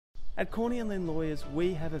At Corney and Lynn Lawyers,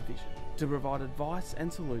 we have a vision to provide advice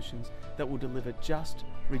and solutions that will deliver just,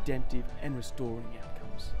 redemptive and restoring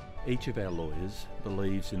outcomes. Each of our lawyers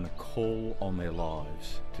believes in the call on their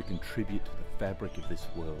lives to contribute to the fabric of this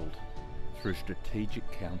world through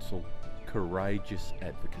strategic counsel, courageous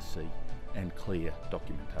advocacy and clear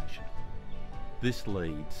documentation. This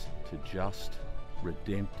leads to just,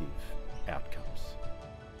 redemptive outcomes.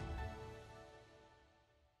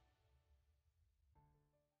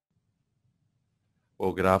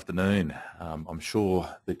 Well, good afternoon. I'm sure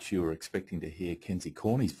that you were expecting to hear Kenzie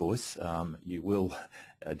Corney's voice. You will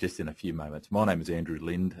just in a few moments. My name is Andrew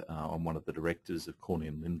Lind. I'm one of the directors of Corney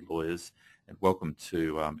and Lind Lawyers, and welcome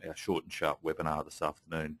to our short and sharp webinar this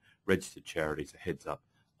afternoon, Registered Charities, a heads up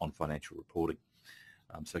on financial reporting.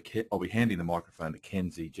 So I'll be handing the microphone to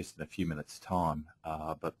Kenzie just in a few minutes' time,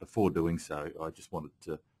 but before doing so, I just wanted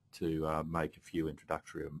to make a few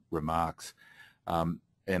introductory remarks.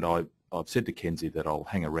 And I've said to Kenzie that I'll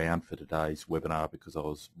hang around for today's webinar because I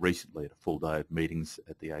was recently at a full day of meetings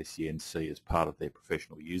at the ACNC as part of their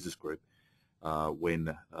professional users group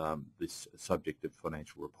when this subject of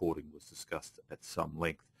financial reporting was discussed at some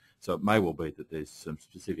length. So it may well be that there's some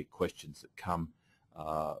specific questions that come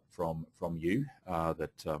from you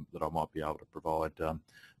that I might be able to provide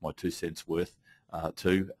my 2 cents worth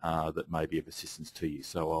to that may be of assistance to you.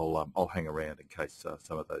 So I'll hang around in case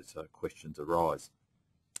some of those questions arise.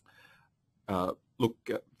 Look,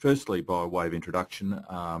 firstly, by way of introduction,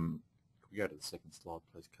 can we go to the second slide,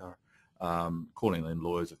 please, Cara? Corney and Lind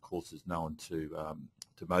Lawyers, of course, is known to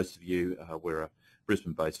most of you. We're a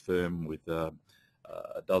Brisbane-based firm with a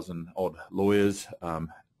dozen odd lawyers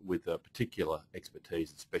with a particular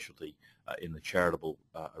expertise and specialty in the charitable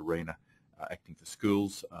arena, acting for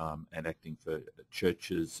schools and acting for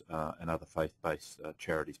churches and other faith-based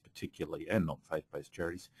charities particularly, and non-faith-based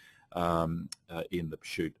charities, in the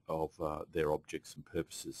pursuit of their objects and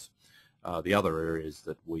purposes. The other areas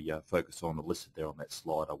that we focus on are listed there on that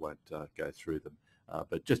slide. I won't go through them,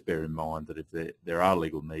 but just bear in mind that if there are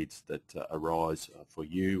legal needs that arise for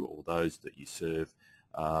you or those that you serve,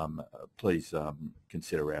 please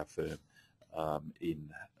consider our firm in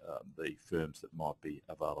the firms that might be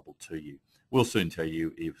available to you. We'll soon tell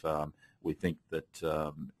you if we think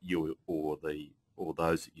that you or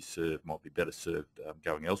those that you serve might be better served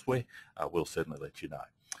going elsewhere. We'll certainly let you know.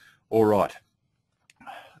 All right.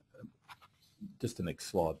 Just the next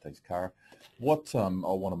slide, thanks, Cara. What I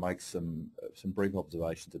want to make some brief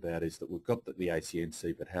observations about is that we've got the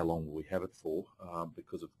ACNC, but how long will we have it for?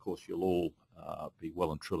 Because of course you'll all be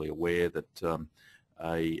well and truly aware that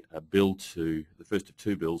a bill the first of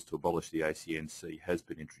 2 bills to abolish the ACNC has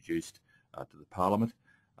been introduced to the Parliament.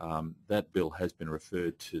 That bill has been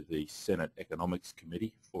referred to the Senate Economics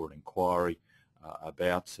Committee for an inquiry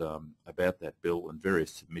about that bill, and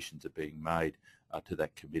various submissions are being made to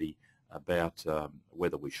that committee about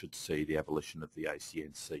whether we should see the abolition of the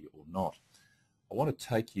ACNC or not. I want to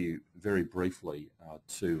take you very briefly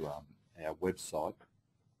to our website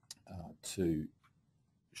to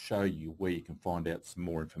show you where you can find out some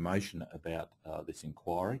more information about this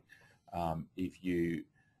inquiry. If you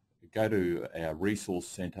go to our resource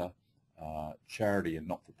centre, charity and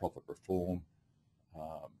not-for-profit reform,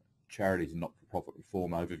 charities and not-for-profit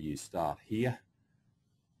reform overview start here.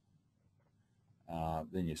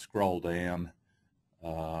 Then you scroll down,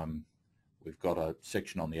 we've got a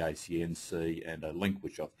section on the ACNC and a link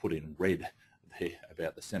which I've put in red there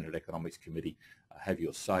about the Senate Economics Committee. Have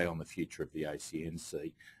your say on the future of the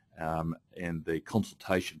ACNC, and the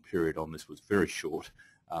consultation period on this was very short,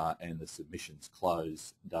 and the submissions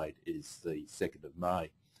close date is the 2nd of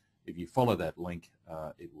May. If you follow that link,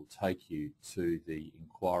 it will take you to the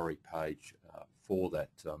inquiry page for that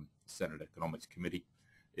Senate Economics Committee.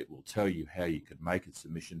 It will tell you how you can make a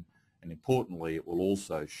submission, and importantly, it will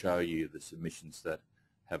also show you the submissions that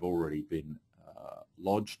have already been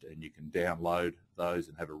lodged, and you can download those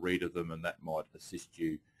and have a read of them, and that might assist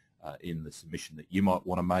you in the submission that you might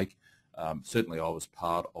want to make. Certainly I was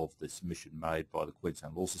part of the submission made by the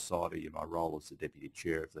Queensland Law Society in my role as the Deputy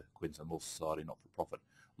Chair of the Queensland Law Society Not-for-Profit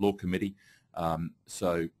Law Committee.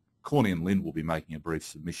 So Corney and Lind will be making a brief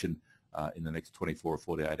submission in the next 24 or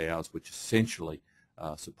 48 hours, which essentially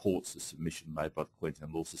supports the submission made by the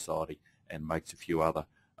Queensland Law Society and makes a few other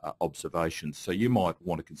observations. So you might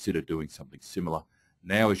want to consider doing something similar.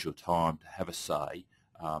 Now is your time to have a say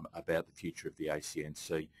about the future of the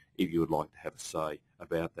ACNC if you would like to have a say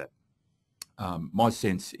about that. My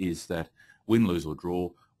sense is that win, lose or draw,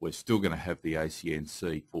 we're still going to have the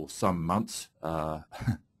ACNC for some months to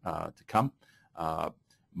come.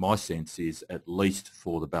 My sense is at least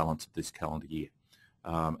for the balance of this calendar year.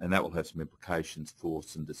 and that will have some implications for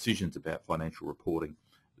some decisions about financial reporting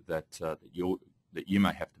that you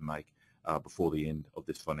may have to make before the end of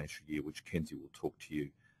this financial year, which Kenzie will talk to you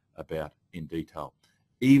about in detail.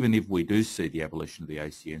 Even if we do see the abolition of the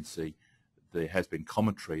ACNC, there has been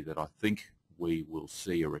commentary that I think we will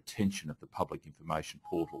see a retention of the public information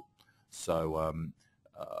portal. So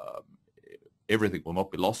everything will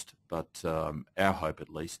not be lost, but our hope at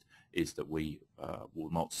least is that we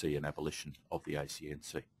will not see an abolition of the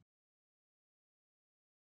ACNC.